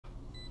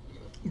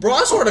Bro,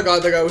 I swear to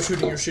God, that guy was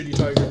shooting your shitty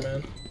tiger,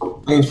 man.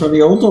 Thanks for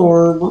the old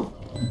orb.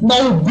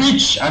 No,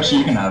 bitch! Actually,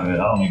 you can have it. I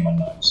don't need my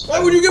knives. Why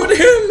would you give it to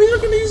him? He's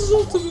not gonna use his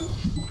ultimate.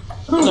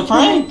 It's a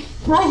prank!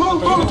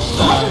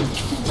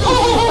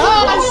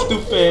 Ah, that's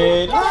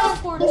stupid! Ah,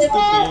 stupid!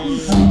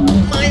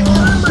 My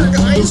armor,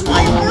 guys!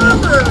 My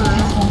armor!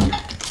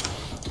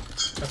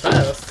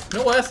 FF?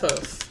 No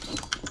FF.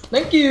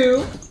 Thank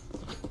you!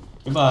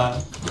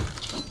 Goodbye.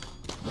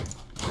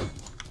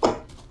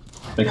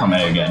 They come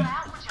A again.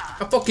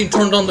 I fucking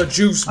turned on the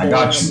juice, boy. I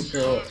got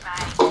you.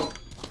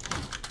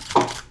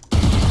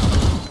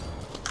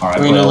 Alright,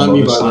 Reyna, let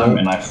me slam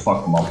and I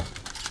fuck them up.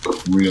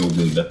 Real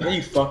good. Yeah,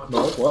 you fuck him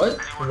up, what?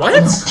 What?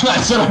 I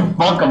said I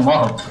fuck them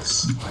up.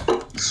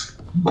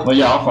 Well,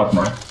 yeah, I'll fuck them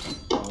up.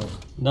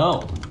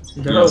 No.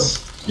 Yes.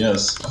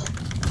 Yes.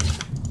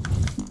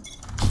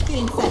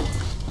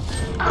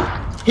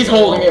 He's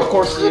holding it, of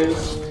course he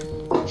is.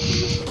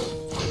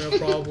 No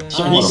problem.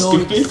 He's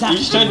stupid? You're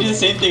just trying to do the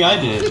same thing I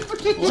did.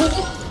 What?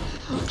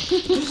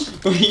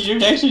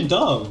 You're actually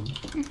dumb.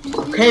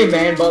 Okay,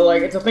 man, but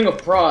like, it's a thing of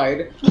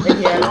pride.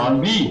 They're on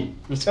me.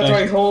 Respect. That's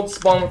why he holds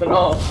spawn with an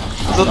off.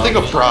 It's a thing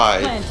of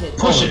pride.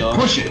 Push it,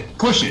 push it,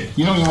 push it.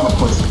 You know you want to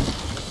push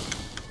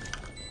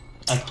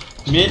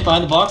it. Mid,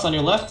 behind the box on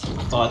your left.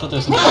 Oh, I thought there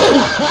was some.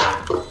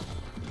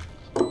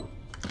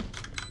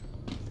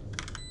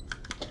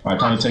 Alright,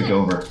 time to take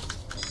over.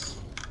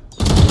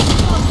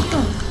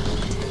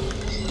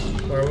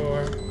 Where?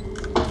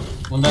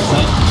 One back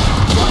side.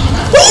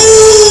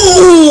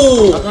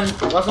 Ooh!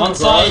 On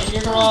side,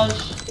 your garage.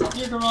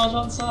 Your garage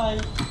on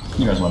side.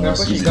 You guys want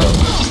this? Easy.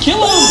 Just kill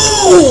him!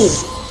 Ooh!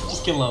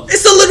 Just kill him.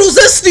 It's a little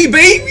zesty,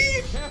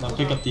 baby! Now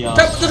pick up the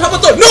Tap the top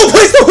of the. No,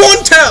 place the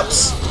one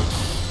taps!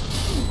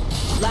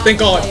 Thank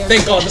God,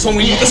 that's all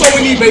we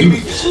need, baby!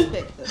 Man,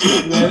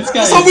 this guy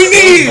That's all we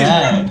need! So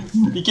bad.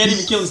 He can't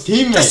even kill his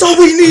teammates. That's all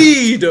we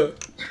need!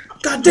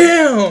 God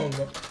damn!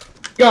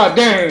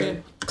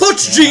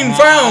 Clutch gene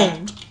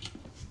found!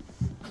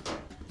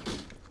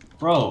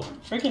 Bro,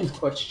 freaking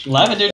Lavender